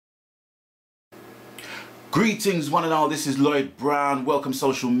Greetings one and all, this is Lloyd Brown. Welcome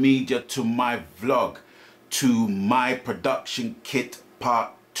social media to my vlog, to my production kit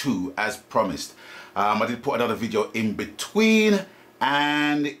part 2 as promised. I did put another video in between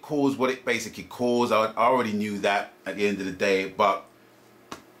and it calls what it basically calls. I already knew that at the end of the day, but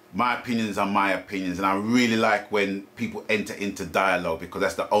my opinions are my opinions, and I really like when people enter into dialogue, because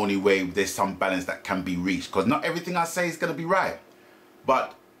that's the only way there's some balance that can be reached. Because not everything I say is going to be right,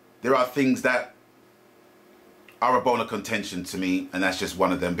 but there are things that are a bone of contention to me, and that's just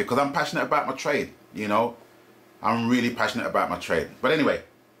one of them, because I'm passionate about my trade, you know. I'm really passionate about my trade. But anyway,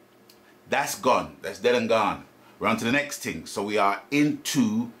 that's gone. That's dead and gone. We're on to the next thing. So we are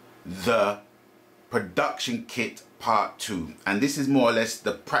into the production kit part 2, and this is more or less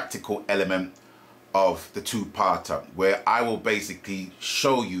the practical element of the two-parter, where I will basically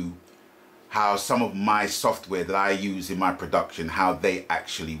show you how some of my software that I use in my production, how they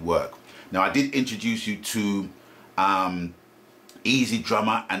actually work. Now, I did introduce you to Easy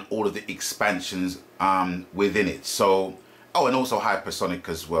Drummer and all of the expansions within it. So, oh, and also Hypersonic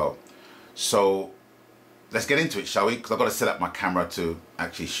as well. So let's get into it, shall we? Because I've got to set up my camera to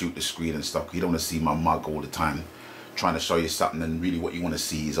actually shoot the screen and stuff. You don't want to see my mug all the time trying to show you something, and really what you want to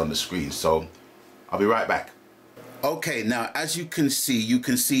see is on the screen. So I'll be right back. Okay, now as you can see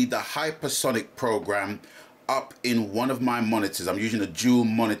the Hypersonic program up in one of my monitors. I'm using a dual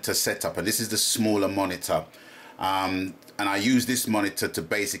monitor setup, and this is the smaller monitor. And I use this monitor to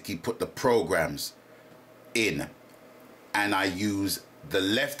basically put the programs in, and I use the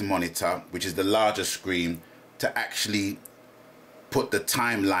left monitor, which is the larger screen, to actually put the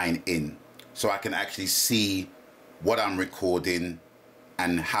timeline in, so I can actually see what I'm recording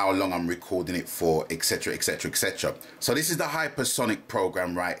and how long I'm recording it for, etc, etc, etc. So this is the Hypersonic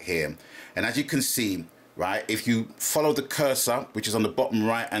program right here, and as you can see, right, if you follow the cursor, which is on the bottom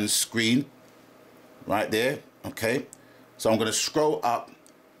right hand screen right there, okay, so I'm going to scroll up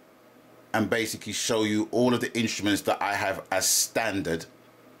and basically show you all of the instruments that I have as standard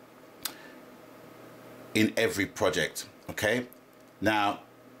in every project. Okay, now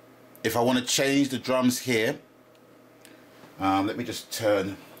if I want to change the drums here, let me just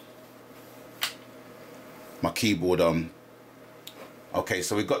turn my keyboard on. Okay,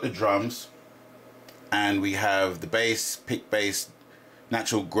 so we've got the drums, and we have the bass, pick bass,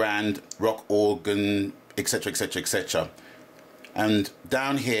 natural grand, rock organ, etc, etc, etc. And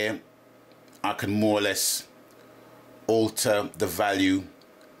down here I can more or less alter the value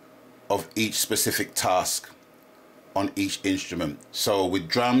of each specific task on each instrument. So with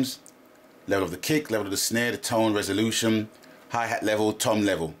drums, level of the kick, level of the snare, the tone, resolution, hi-hat level, tom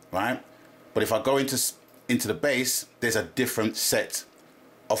level, right? But if I go into the bass, there's a different set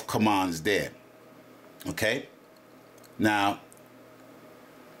of commands there. Okay, now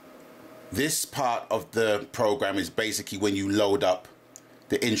this part of the program is basically when you load up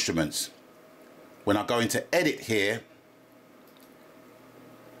the instruments. When I go into edit here,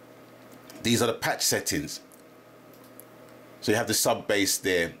 these are the patch settings. So you have the sub bass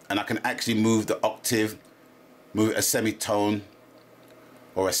there, and I can actually move the octave, move it a semitone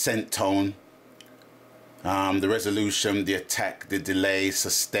or a cent tone, the resolution, the attack, the delay,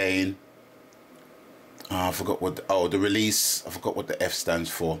 sustain. I forgot what the release. I forgot what the F stands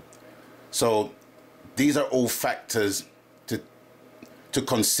for. So these are all factors to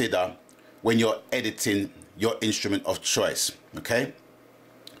consider when you're editing your instrument of choice, okay?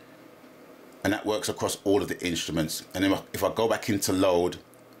 And that works across all of the instruments. And then if I go back into load,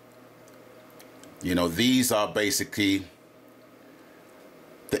 you know, these are basically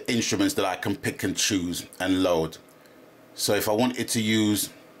the instruments that I can pick and choose and load. So if I wanted to use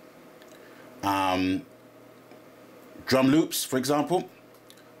drum loops, for example,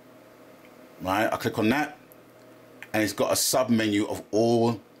 right, I click on that, and it's got a sub menu of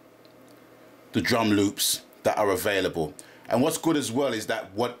all the drum loops that are available. And what's good as well is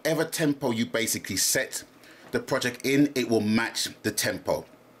that whatever tempo you basically set the project in, it will match the tempo.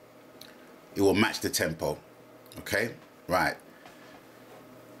 It will match the tempo. Okay, right.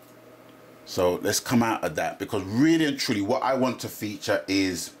 So let's come out of that, because really and truly what I want to feature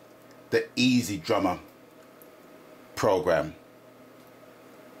is the Easy Drummer program.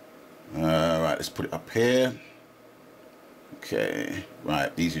 Right, let's put it up here. Okay,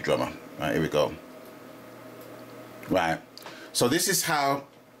 right, Easy Drummer. Right, here we go. Right, so this is how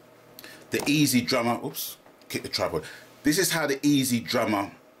the Easy Drummer, oops, kick the tripod. This is how the Easy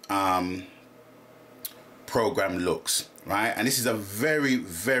Drummer program looks, right? And this is a very,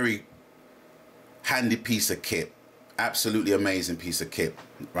 very handy piece of kit. Absolutely amazing piece of kit,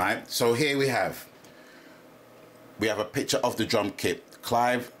 right? So here we have a picture of the drum kit.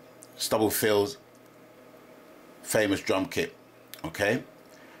 Clive, Stubblefield, famous drum kit, okay?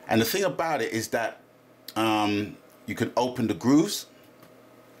 And the thing about it is that you can open the grooves,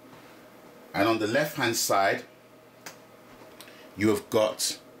 and on the left hand side you have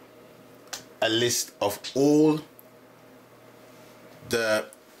got a list of all the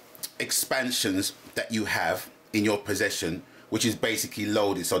expansions that you have in your possession, which is basically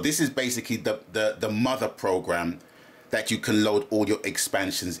loaded. So this is basically the mother program that you can load all your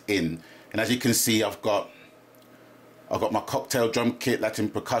expansions in. And as you can see, I've got my cocktail drum kit, Latin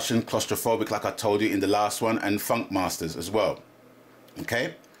percussion, claustrophobic, like I told you in the last one, and funk masters as well.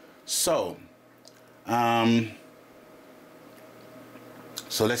 Okay, so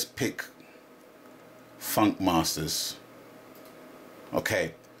so let's pick funk masters.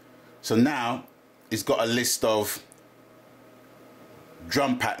 Okay, so now it's got a list of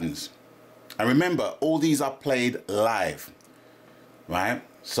drum patterns, and remember, all these are played live, right?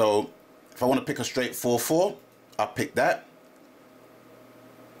 So if I want to pick a straight 4/4, I'll pick that,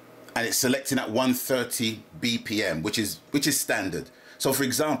 and it's selecting at 130 BPM, which is standard. So for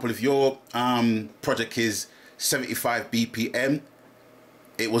example, if your project is 75 BPM,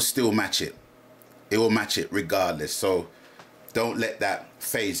 it will still match it. It will match it regardless. So don't let that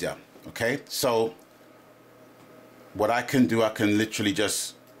phase you. Okay, so what I can do, I can literally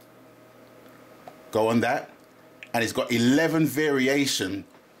just go on that, and it's got 11 variation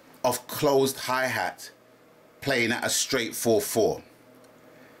of closed hi-hat playing at a straight 4/4.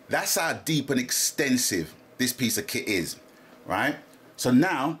 That's how deep and extensive this piece of kit is, right? So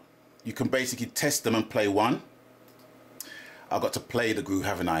now you can basically test them and play one. I've got to play the groove,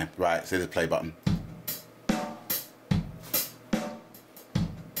 haven't I? Right, so there's the play button.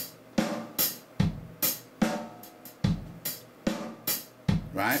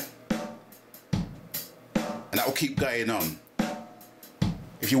 Right? And that will keep going on.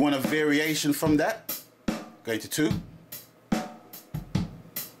 If you want a variation from that, go into 2.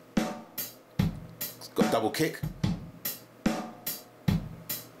 It's got a double kick.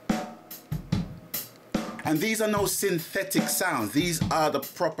 And these are no synthetic sounds. These are the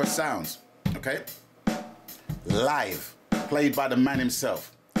proper sounds, okay? Live, played by the man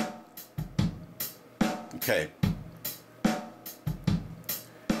himself. Okay.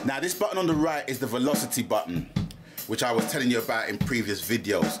 Now this button on the right is the velocity button, which I was telling you about in previous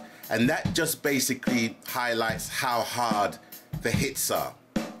videos. And that just basically highlights how hard the hits are,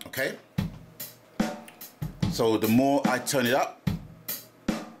 okay? So the more I turn it up,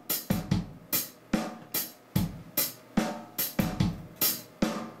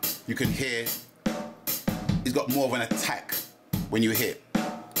 you can hear it's got more of an attack when you hit.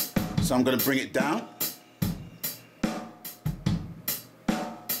 So I'm going to bring it down.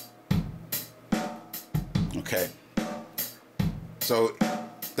 Okay. So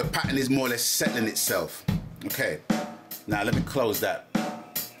the pattern is more or less settling itself. Okay. Now let me close that.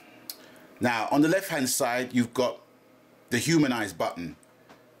 Now on the left hand side you've got the humanize button.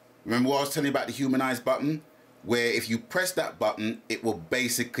 Remember what I was telling you about the humanize button? Where if you press that button, it will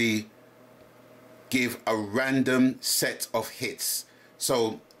basically give a random set of hits.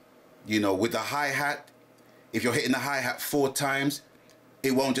 So, you know, with the hi-hat, if you're hitting the hi-hat 4 times,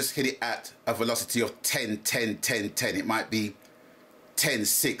 it won't just hit it at a velocity of 10, 10, 10, 10. It might be 10,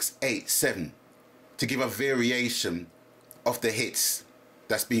 6, 8, 7 to give a variation of the hits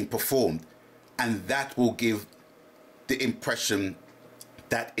that's being performed. And that will give the impression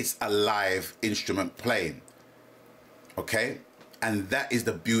that it's a live instrument playing. Okay, and that is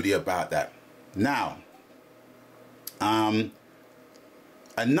the beauty about that. Now,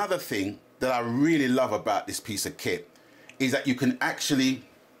 another thing that I really love about this piece of kit is that you can actually,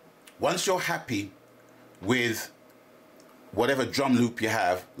 once you're happy with whatever drum loop you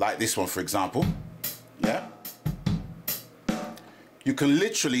have, like this one for example, yeah, you can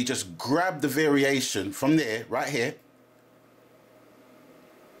literally just grab the variation from there, right here,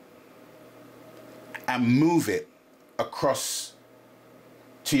 and move it across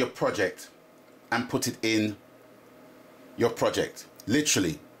to your project and put it in your project.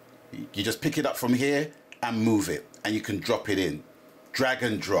 Literally, you just pick it up from here and move it, and you can drop it in. Drag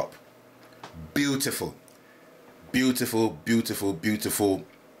and drop. Beautiful, beautiful, beautiful, beautiful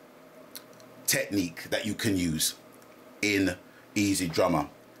technique that you can use in Easy Drummer.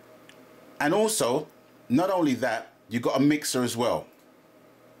 And also, not only that, you got a mixer as well.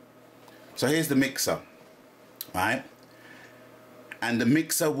 So here's the mixer, right? And the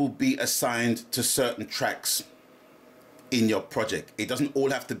mixer will be assigned to certain tracks in your project. It doesn't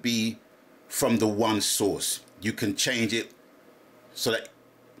all have to be from the one source. You can change it so that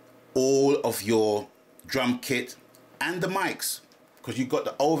all of your drum kit and the mics, because you've got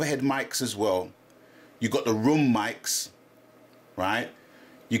the overhead mics as well, You got the room mics, right?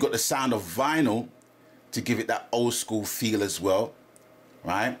 You got the sound of vinyl to give it that old school feel as well,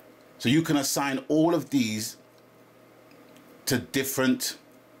 right? So you can assign all of these to different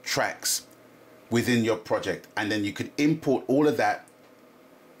tracks within your project, and then you could import all of that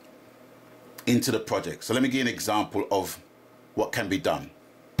into the project. So let me give you an example of what can be done,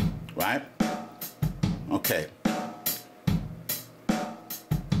 right? Okay.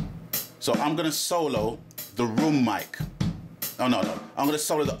 So I'm gonna solo the room mic. Oh, no. I'm gonna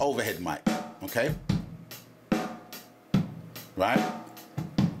solo the overhead mic, okay? Right?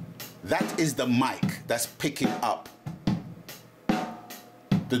 That is the mic that's picking up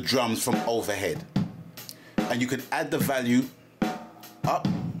the drums from overhead. And you can add the value up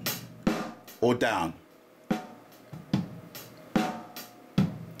or down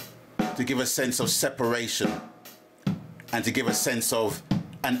to give a sense of separation and to give a sense of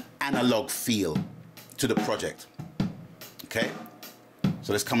an analog feel to the project. Okay,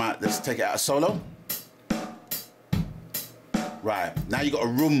 so let's take it out of solo. Right, now you got a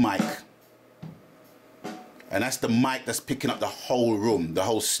room mic, and that's the mic that's picking up the whole room, the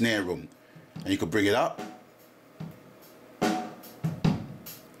whole snare room. And you can bring it up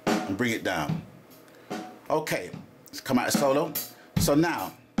and bring it down. Okay, let's come out of solo. So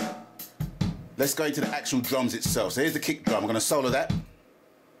now let's go into the actual drums itself. So here's the kick drum. I'm gonna solo that.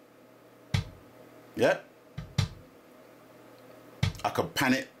 Yep. I can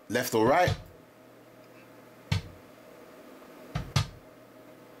pan it left or right.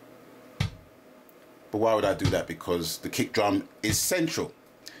 But why would I do that? Because the kick drum is central.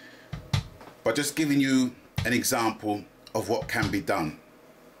 But just giving you an example of what can be done.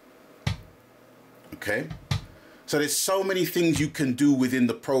 Okay. So there's so many things you can do within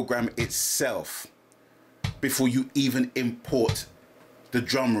the program itself before you even import the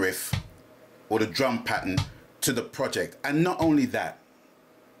drum riff or the drum pattern to the project. And not only that,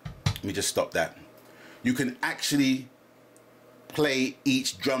 let me just stop that. You can actually play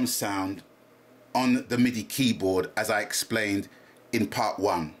each drum sound on the MIDI keyboard, as I explained in part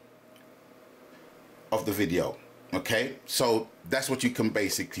 1 of the video. Okay, so that's what you can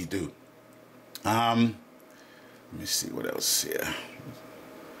basically do. Let me see what else here.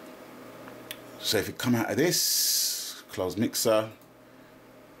 So if you come out of this, close mixer.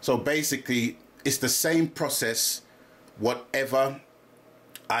 So basically, it's the same process, whatever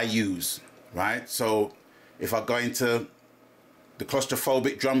I use, right? So if I go into the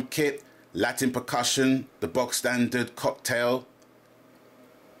claustrophobic drum kit, Latin percussion, the box standard cocktail,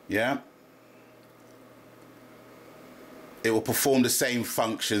 yeah, it will perform the same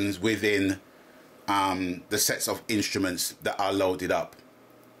functions within the sets of instruments that are loaded up.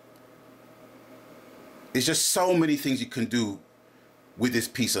 There's just so many things you can do with this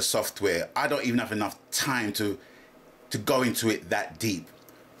piece of software. I don't even have enough time to go into it that deep.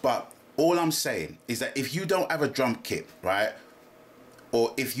 But all I'm saying is that if you don't have a drum kit, right,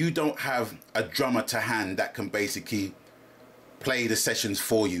 or if you don't have a drummer to hand that can basically play the sessions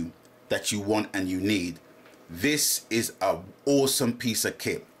for you that you want and you need, this is an awesome piece of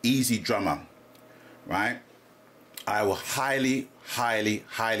kit. Easy Drummer, right? I will highly, highly,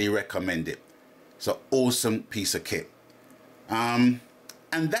 highly recommend it. It's an awesome piece of kit. And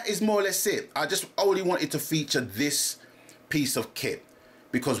that is more or less it. I just only wanted to feature this piece of kit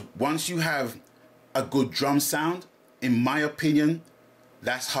because once you have a good drum sound, in my opinion,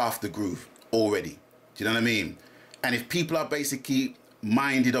 that's half the groove already. Do you know what I mean? And if people are basically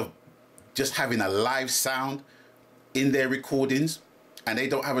minded of just having a live sound in their recordings and they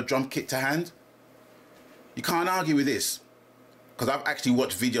don't have a drum kit to hand, you can't argue with this. Because I've actually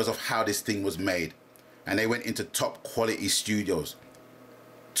watched videos of how this thing was made, and they went into top quality studios,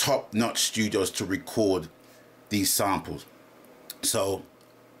 top notch studios to record these samples. So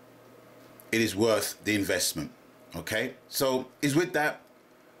it is worth the investment. Okay, so is with that,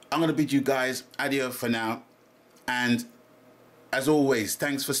 I'm going to bid you guys adieu for now. And as always,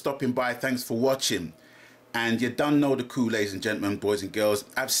 thanks for stopping by. Thanks for watching. And you don't know the coup, ladies and gentlemen, boys and girls.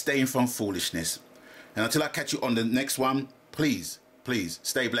 Abstain from foolishness. And until I catch you on the next one, please, please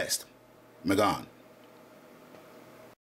stay blessed. Magan.